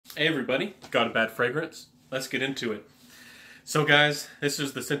Hey everybody, got a bad fragrance? Let's get into it. So guys, this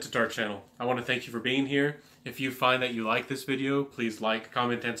is the Scentatar channel. I want to thank you for being here. If you find that you like this video, please like,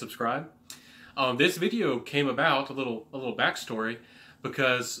 comment, and subscribe. This video came about, a little backstory,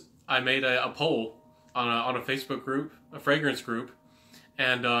 because I made a poll on a Facebook group, a fragrance group,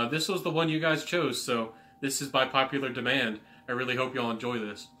 and this was the one you guys chose, so this is by popular demand. I really hope y'all enjoy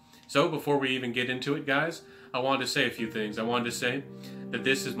this. So before we even get into it, guys, I wanted to say a few things. I wanted to say that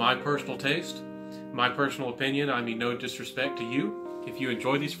this is my personal taste, my personal opinion. I mean no disrespect to you if you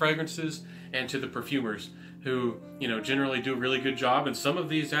enjoy these fragrances, and to the perfumers who, you know, generally do a really good job, and some of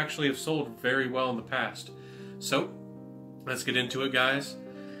these actually have sold very well in the past. So let's get into it, guys.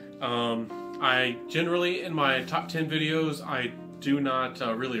 I generally, in my top 10 videos, I do not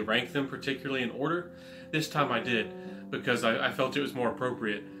really rank them particularly in order. This time I did, because I felt it was more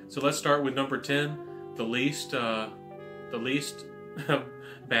appropriate. So let's start with number 10, the least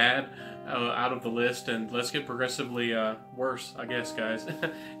bad out of the list, and let's get progressively worse, I guess, guys,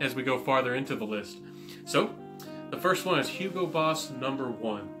 as we go farther into the list. So the first one is Hugo Boss number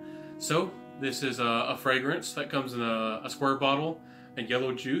 1. So this is a fragrance that comes in a square bottle and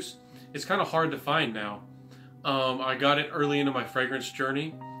yellow juice. It's kind of hard to find now. I got it early into my fragrance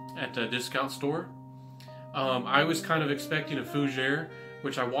journey at a discount store. I was kind of expecting a fougere,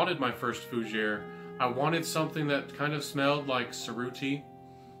 which I wanted my first fougere. I wanted something that kind of smelled like Cerruti,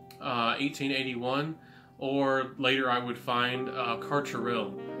 1881, or later I would find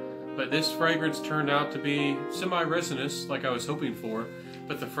Carcheril. But this fragrance turned out to be semi-resinous, like I was hoping for,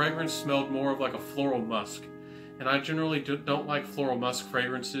 but the fragrance smelled more of like a floral musk. And I generally don't like floral musk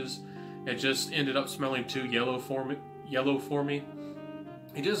fragrances. It just ended up smelling too yellow for me.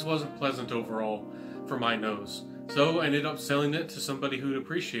 It just wasn't pleasant overall for my nose. So I ended up selling it to somebody who'd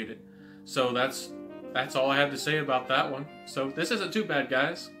appreciate it. So that's all I have to say about that one. So this isn't too bad,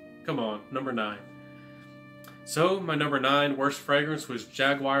 guys. Come on, number 9. So my number 9 worst fragrance was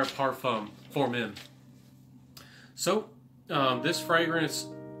Jaguar Parfum for Men. So this fragrance,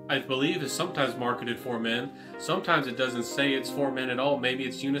 I believe, is sometimes marketed for men. Sometimes it doesn't say it's for men at all. Maybe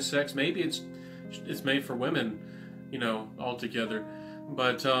it's unisex. Maybe it's made for women, you know, altogether.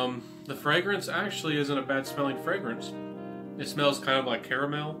 But the fragrance actually isn't a bad smelling fragrance. It smells kind of like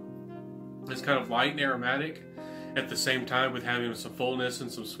caramel. It's kind of light and aromatic at the same time, with having some fullness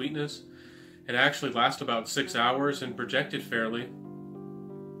and some sweetness. It actually lasts about 6 hours and projected fairly.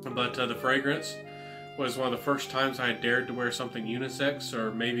 But the fragrance was one of the first times I had dared to wear something unisex,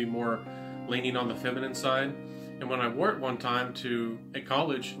 or maybe more leaning on the feminine side. And when I wore it one time at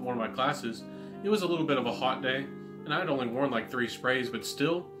college, in one of my classes, it was a little bit of a hot day, and I had only worn like 3 sprays, but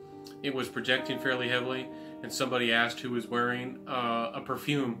still, it was projecting fairly heavily. And somebody asked who was wearing a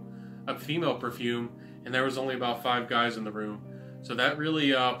female perfume, and there was only about 5 guys in the room. So that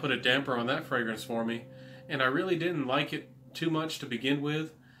really put a damper on that fragrance for me, and I really didn't like it too much to begin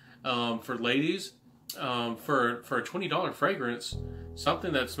with. For ladies, for a $20 fragrance,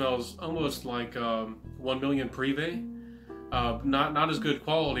 something that smells almost like 1 Million Privé, not as good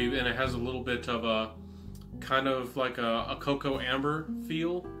quality, and it has a little bit of a kind of like a cocoa amber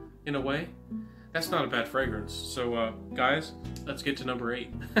feel in a way. That's not a bad fragrance. So guys, let's get to number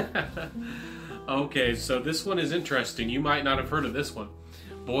 8. Okay, so this one is interesting. You might not have heard of this one.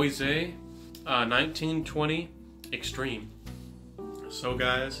 Boise 1920 Extreme. So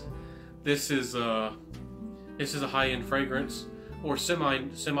guys, this is a high-end fragrance, or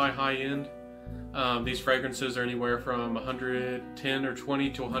semi high-end. These fragrances are anywhere from 110 or 20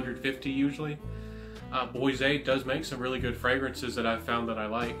 to 150 usually. Boise does make some really good fragrances that I've found that I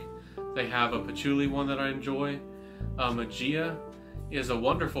like. They have a patchouli one that I enjoy. Magia is a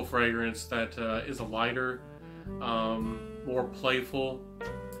wonderful fragrance that is a lighter, more playful,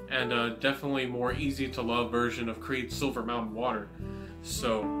 and definitely more easy to love version of Creed's Silver Mountain Water.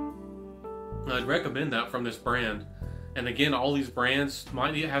 So I'd recommend that from this brand. And again, all these brands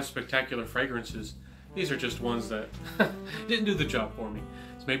might have spectacular fragrances. These are just ones that didn't do the job for me.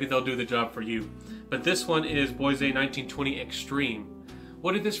 So maybe they'll do the job for you. But this one is Boise 1920 Extreme.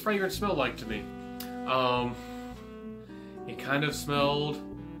 What did this fragrance smell like to me? It kind of smelled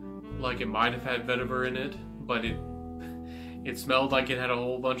like it might have had vetiver in it, but it smelled like it had a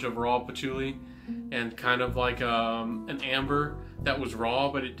whole bunch of raw patchouli, and kind of like an amber that was raw,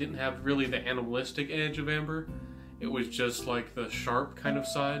 but it didn't have really the animalistic edge of amber. It was just like the sharp kind of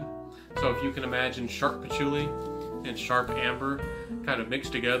side. So if you can imagine sharp patchouli and sharp amber kind of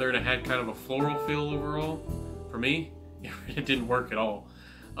mixed together, and it had kind of a floral feel overall, for me, it didn't work at all.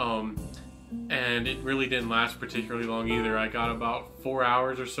 And it really didn't last particularly long either. I got about 4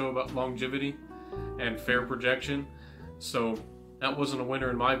 hours or so about longevity and fair projection. So That wasn't a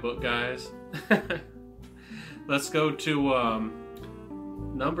winner in my book, guys. Let's go to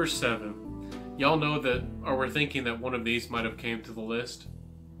number 7. Y'all know that, or we're thinking that one of these might have came to the list.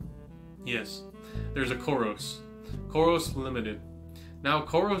 Yes, there's a Koros. Koros Limited. Now,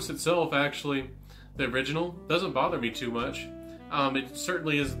 Koros itself, actually, the original, doesn't bother me too much. It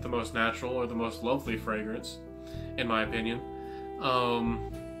certainly isn't the most natural or the most lovely fragrance, in my opinion.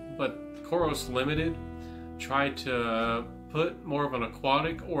 But Koros Limited tried to put more of an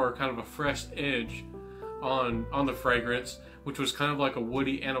aquatic or kind of a fresh edge on the fragrance, which was kind of like a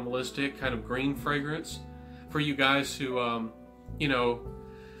woody, animalistic, kind of green fragrance. For you guys who, you know,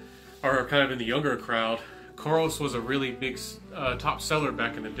 are kind of in the younger crowd, Koros was a really big top seller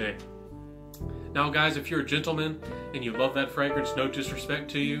back in the day. Now, guys, if you're a gentleman and you love that fragrance, no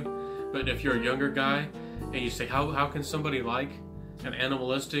disrespect to you, but if you're a younger guy and you say, how can somebody like an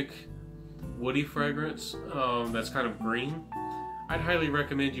animalistic, woody fragrance that's kind of green? I'd highly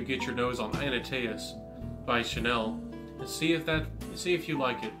recommend you get your nose on Anateus by Chanel and see if you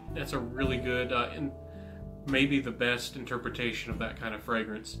like it. That's a really good and maybe the best interpretation of that kind of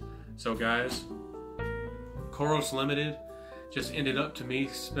fragrance. So, guys, Koros Limited just ended up to me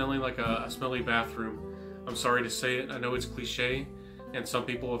smelling like a smelly bathroom. I'm sorry to say it, I know it's cliche, and some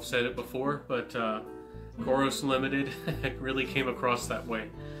people have said it before, but Koros Limited really came across that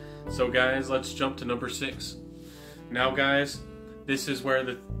way. So, guys, let's jump to number 6. Now, guys, this is where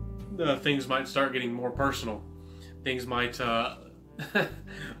the things might start getting more personal. Things might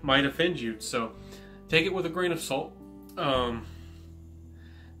might offend you, so take it with a grain of salt.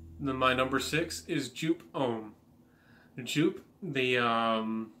 My number 6 is Jupe Homme. Jupe,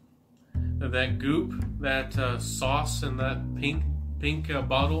 that goop, that sauce in that pink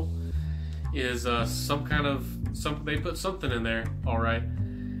bottle is they put something in there. All right,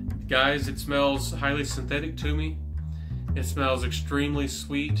 guys, it smells highly synthetic to me. It smells extremely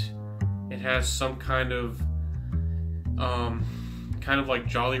sweet. It has some kind of like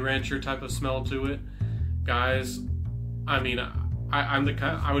Jolly Rancher type of smell to it, guys. I mean, I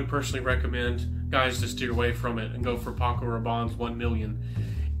would personally recommend guys to steer away from it and go for Paco Rabanne's 1 Million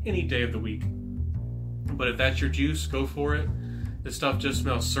any day of the week. But if that's your juice, go for it. This stuff just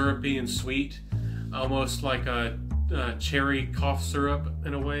smells syrupy and sweet, almost like a cherry cough syrup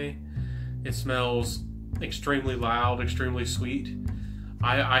in a way. It smells extremely loud, extremely sweet.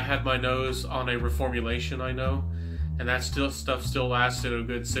 I had my nose on a reformulation, I know, and that stuff still lasted a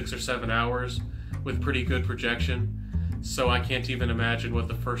good 6 or 7 hours with pretty good projection. So I can't even imagine what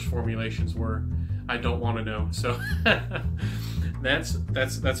the first formulations were. I don't want to know. So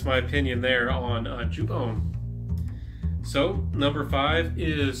that's my opinion there on Jupe Homme. So number 5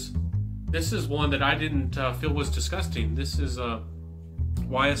 is, this is one that I didn't feel was disgusting. This is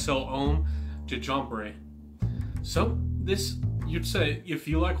YSL Homme de Jambre. So this, you'd say, if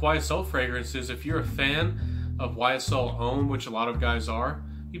you like YSL fragrances, if you're a fan of YSL Homme, which a lot of guys are,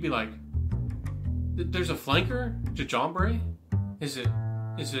 you'd be like, there's a flanker de Jambre? Is it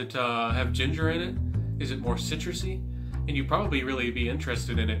have ginger in it? Is it more citrusy? And you'd probably really be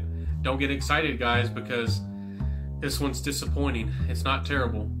interested in it. Don't get excited, guys, because this one's disappointing. It's not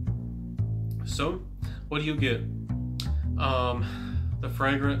terrible. So, what do you get? The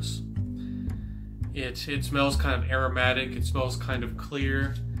fragrance, it smells kind of aromatic. It smells kind of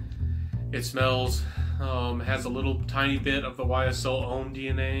clear. It smells, has a little tiny bit of the YSL Homme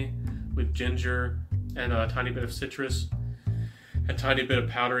DNA with ginger and a tiny bit of citrus, a tiny bit of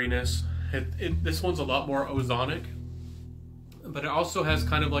powderiness. This one's a lot more ozonic, but it also has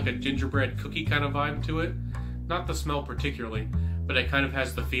kind of like a gingerbread cookie kind of vibe to it. Not the smell particularly, but it kind of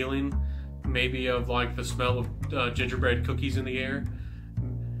has the feeling maybe of like the smell of gingerbread cookies in the air.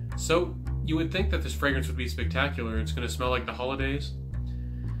 So you would think that this fragrance would be spectacular. It's going to smell like the holidays.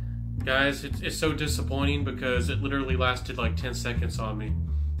 Guys, it's so disappointing because it literally lasted like 10 seconds on me.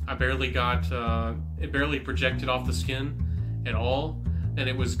 I barely got, it barely projected off the skin at all, and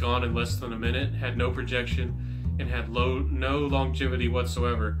it was gone in less than a minute, had no projection, and had no longevity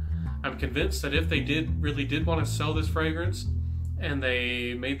whatsoever. I'm convinced that if they really did want to sell this fragrance, and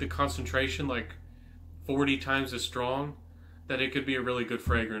they made the concentration like 40 times as strong, that it could be a really good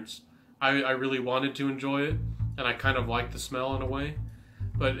fragrance. I really wanted to enjoy it, and I kind of like the smell in a way.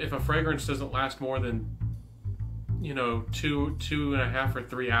 But if a fragrance doesn't last more than, you know, 2.5 or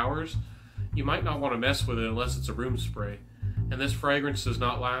 3 hours, you might not want to mess with it unless it's a room spray. And this fragrance does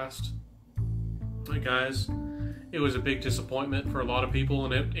not last. Like, guys, it was a big disappointment for a lot of people,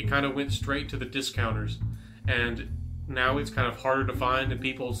 and it kind of went straight to the discounters. And now it's kind of harder to find, and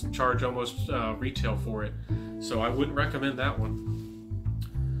people charge almost retail for it. So I wouldn't recommend that one.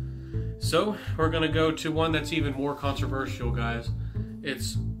 So we're gonna go to one that's even more controversial, guys.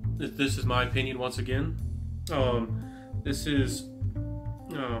 This is my opinion once again. This is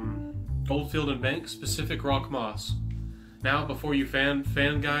Goldfield and Banks Pacific Rock Moss. Now, before you fan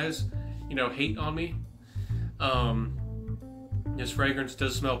guys, hate on me, this fragrance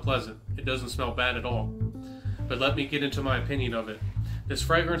does smell pleasant. It doesn't smell bad at all. But let me get into my opinion of it. This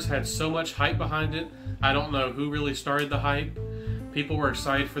fragrance had so much hype behind it. I don't know who really started the hype. People were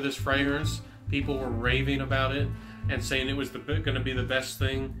excited for this fragrance. People were raving about it and saying it was going to be the best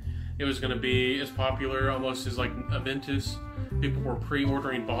thing. It was going to be as popular almost as like Aventus. People were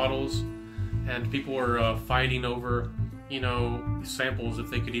pre-ordering bottles, and people were fighting over, samples if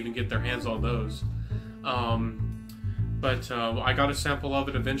they could even get their hands on those. But I got a sample of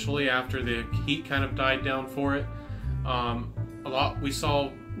it eventually after the heat kind of died down for it. We saw,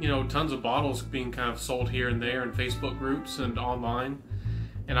 tons of bottles being kind of sold here and there in Facebook groups and online,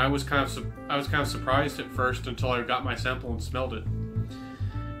 and I was kind of surprised at first until I got my sample and smelled it.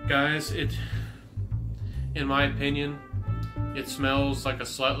 Guys, in my opinion, it smells like a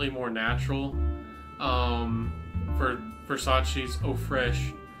slightly more natural for Versace's Eau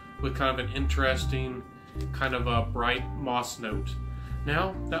Fraiche, with kind of an interesting, kind of a bright moss note.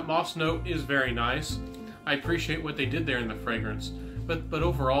 Now, that moss note is very nice. I appreciate what they did there in the fragrance, but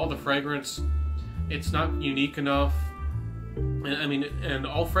overall, the fragrance, it's not unique enough. And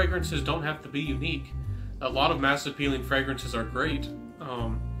all fragrances don't have to be unique. A lot of mass appealing fragrances are great.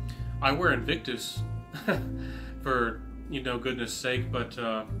 I wear Invictus for goodness sake, but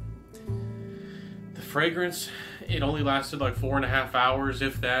the fragrance, it only lasted like 4.5 hours,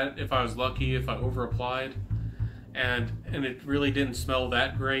 if that, if I was lucky, if I over applied, and it really didn't smell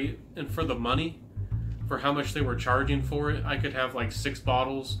that great. And for the money, for how much they were charging for it, I could have like 6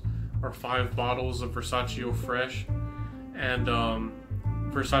 bottles or 5 bottles of Versace Eau Fraiche, and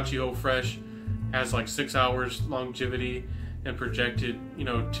Versace Eau Fraiche has like 6 hours longevity and projected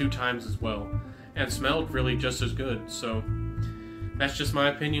 2 times as well, and smelled really just as good. So that's just my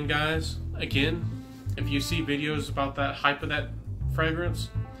opinion, guys. Again, if you see videos about that hype of that fragrance,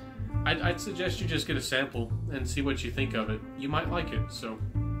 I'd suggest you just get a sample and see what you think of it. You might like it. So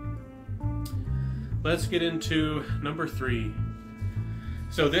let's get into number 3.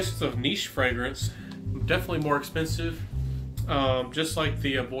 So this is a niche fragrance, definitely more expensive, just like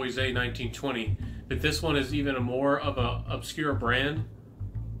the Boise 1920, but this one is even more of a obscure brand.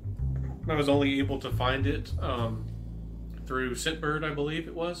 I was only able to find it through Scentbird, I believe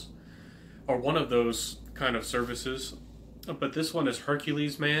it was, or one of those kind of services. But this one is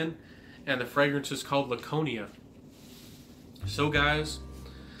Hercules Man, and the fragrance is called Laconia. So guys,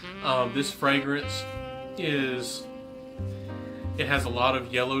 this fragrance it has a lot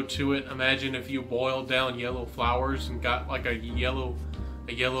of yellow to it. Imagine if you boiled down yellow flowers and got like a yellow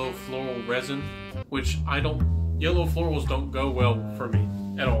floral resin, which yellow florals don't go well for me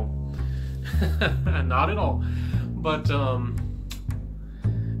at all. Not at all. But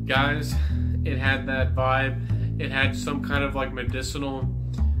guys, it had that vibe. It had some kind of like medicinal,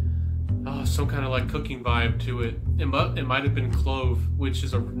 some kind of like cooking vibe to it. It might have been clove, which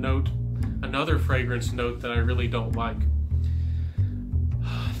is another fragrance note that I really don't like.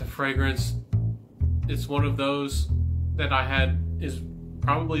 The fragrance, it's one of those that I had is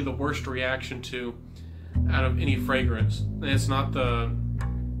probably the worst reaction to out of any fragrance. And it's not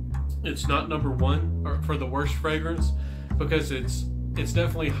number 1 for the worst fragrance, because it's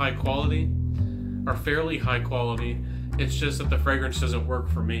definitely high quality, or fairly high quality. It's just that the fragrance doesn't work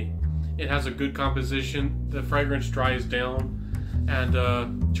for me. It has a good composition. The fragrance dries down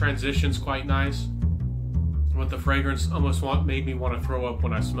and transitions quite nice. But the fragrance almost made me want to throw up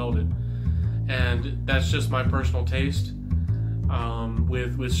when I smelled it. And that's just my personal taste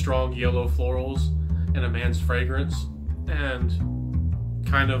with strong yellow florals and a man's fragrance, and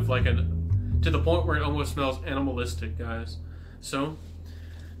kind of like to the point where it almost smells animalistic, guys. So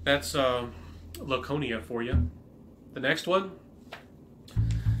that's Laconia for you. The next one,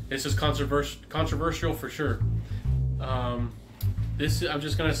 this is controversial for sure. I'm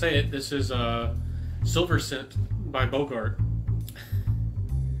just gonna say it. This is Silver Scent by Bogart.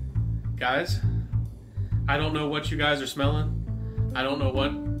 Guys, I don't know what you guys are smelling. I don't know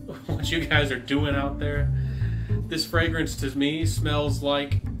what you guys are doing out there. This fragrance to me smells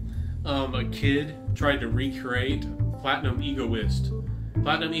like a kid tried to recreate Platinum Egoist.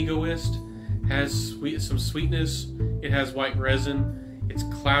 Platinum Egoist has some sweetness. It has white resin. It's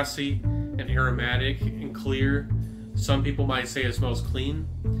classy and aromatic and clear. Some people might say it smells clean.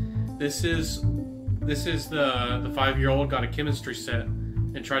 This is the 5-year-old got a chemistry set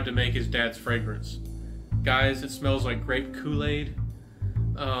and tried to make his dad's fragrance. Guys, it smells like grape Kool-Aid.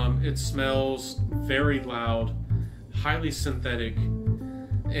 It smells very loud, highly synthetic.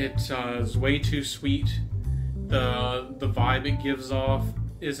 It is way too sweet. The vibe it gives off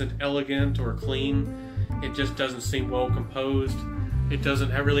isn't elegant or clean. It just doesn't seem well composed. It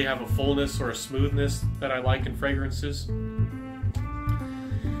doesn't really have a fullness or a smoothness that I like in fragrances.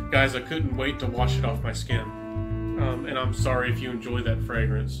 Guys, I couldn't wait to wash it off my skin. And I'm sorry if you enjoy that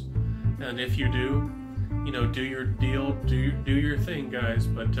fragrance. And if you do, you know, do your deal, do your thing, guys.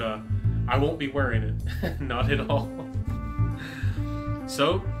 But I won't be wearing it. Not at all.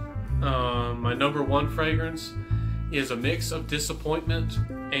 So, my number one fragrance is a mix of disappointment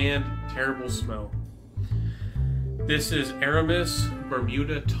and terrible smell. This is Aramis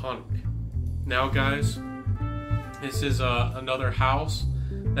Bermuda Tonic. Now, guys, this is another house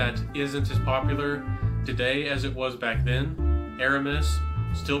that isn't as popular today as it was back then. Aramis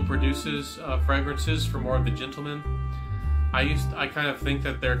still produces fragrances for more of the gentlemen. I kind of think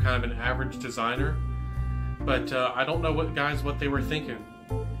that they're kind of an average designer, but I don't know what they were thinking.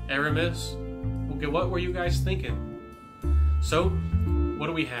 Aramis, okay, what were you guys thinking? So, what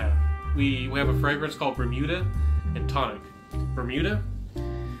do we have? We have a fragrance called Bermuda and Tonic. Bermuda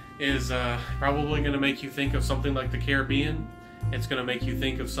is probably going to make you think of something like the Caribbean. It's going to make you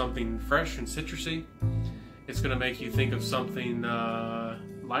think of something fresh and citrusy. It's going to make you think of something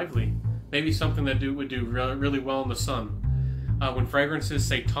lively. Maybe something that would do really well in the sun. When fragrances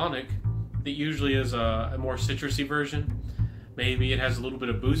say tonic, it usually is a more citrusy version. Maybe it has a little bit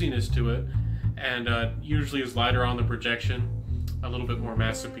of booziness to it, and usually is lighter on the projection, a little bit more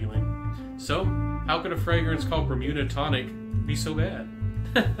mass appealing. So, how could a fragrance called Bermuda Tonic be so bad?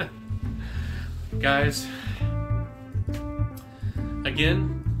 Guys,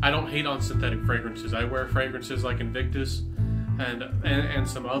 again, I don't hate on synthetic fragrances. I wear fragrances like Invictus and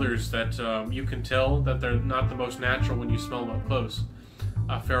some others that you can tell that they're not the most natural when you smell them up close.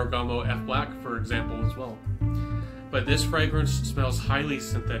 Ferragamo F Black, for example, as well. But this fragrance smells highly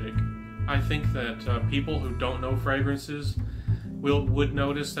synthetic. I think that people who don't know fragrances would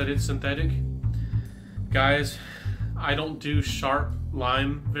notice that it's synthetic. Guys, I don't do sharp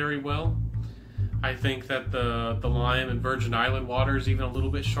lime very well. I think that the lime in Virgin Island water is even a little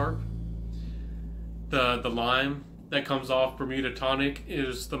bit sharp. The lime that comes off Bermuda Tonic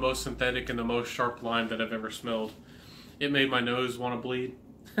is the most synthetic and the most sharp lime that I've ever smelled. It made my nose want to bleed.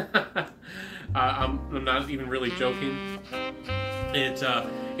 I'm not even really joking.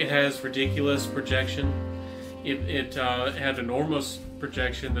 It has ridiculous projection. It had enormous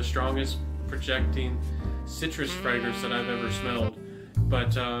projection, the strongest projecting citrus fragrance that I've ever smelled.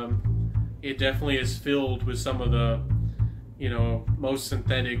 But it definitely is filled with some of the, you know, most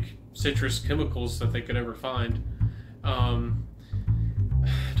synthetic citrus chemicals that they could ever find.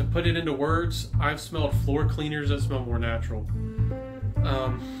 To put it into words, I've smelled floor cleaners that smell more natural.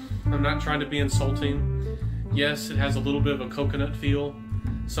 I'm not trying to be insulting. Yes, it has a little bit of a coconut feel.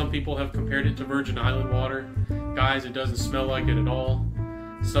 Some people have compared it to Virgin Island water. Guys, it doesn't smell like it at all.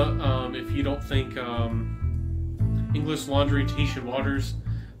 So, if you don't think English Laundry Tahitian Waters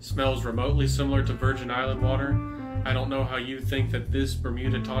smells remotely similar to Virgin Island water, I don't know how you think that this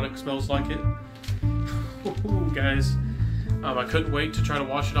Bermuda Tonic smells like it. Guys, I couldn't wait to try to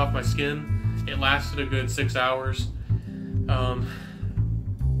wash it off my skin. It lasted a good 6 hours.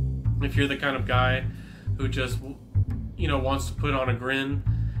 If you're the kind of guy who just, you know, wants to put on a grin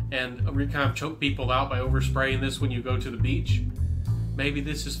and kind of choke people out by overspraying this when you go to the beach, maybe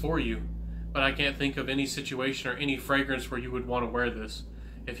this is for you. But I can't think of any situation or any fragrance where you would want to wear this.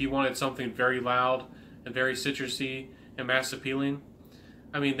 If you wanted something very loud and very citrusy and mass appealing,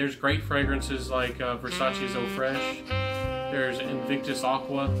 I mean, there's great fragrances like Versace's Eau Fraiche. There's Invictus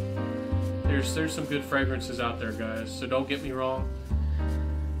Aqua. There's some good fragrances out there, guys. So don't get me wrong.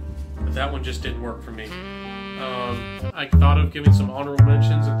 But that one just didn't work for me. I thought of giving some honorable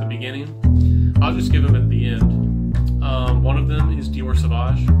mentions at the beginning. I'll just give them at the end. One of them is Dior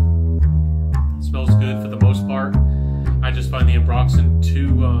Sauvage. It smells good for the most part. I just find the Ambroxan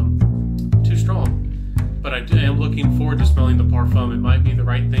too strong. But I am looking forward to smelling the Parfum. It might be the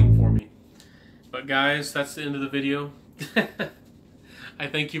right thing for me. But guys, that's the end of the video. I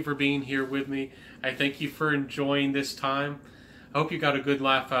thank you for being here with me. I thank you for enjoying this time. I hope you got a good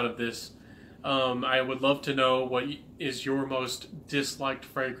laugh out of this. I would love to know what is your most disliked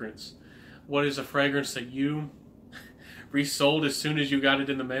fragrance. What is a fragrance that you resold as soon as you got it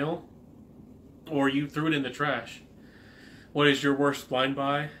in the mail? Or you threw it in the trash? What is your worst blind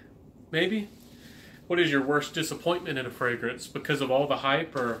buy? Maybe? What is your worst disappointment in a fragrance because of all the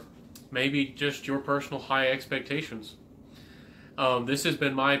hype, or maybe just your personal high expectations? This has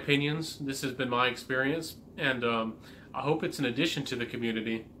been my opinions. This has been my experience. And I hope it's an addition to the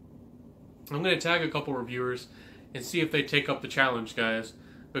community. I'm going to tag a couple reviewers and see if they take up the challenge, guys,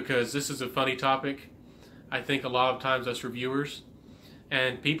 because this is a funny topic. I think a lot of times us reviewers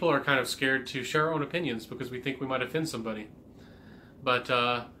and people are kind of scared to share our own opinions because we think we might offend somebody. But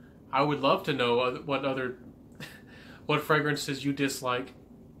I would love to know what fragrances you dislike,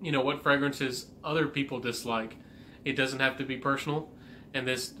 what fragrances other people dislike. It doesn't have to be personal, and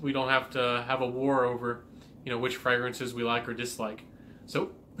we don't have to have a war over, which fragrances we like or dislike.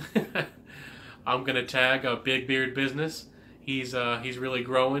 So, I'm gonna tag Big Beard Business. He's really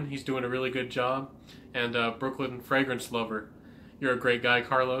growing. He's doing a really good job. And Brooklyn Fragrance Lover. You're a great guy,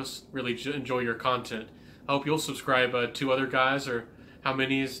 Carlos. Really enjoy your content. I hope you'll subscribe to other guys, or how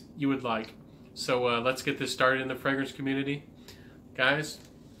many you would like. So let's get this started in the fragrance community. Guys,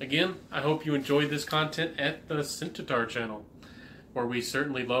 again, I hope you enjoyed this content at the Scentatar channel, where we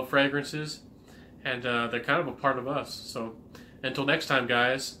certainly love fragrances, and they're kind of a part of us. So until next time,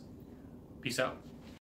 guys, peace out.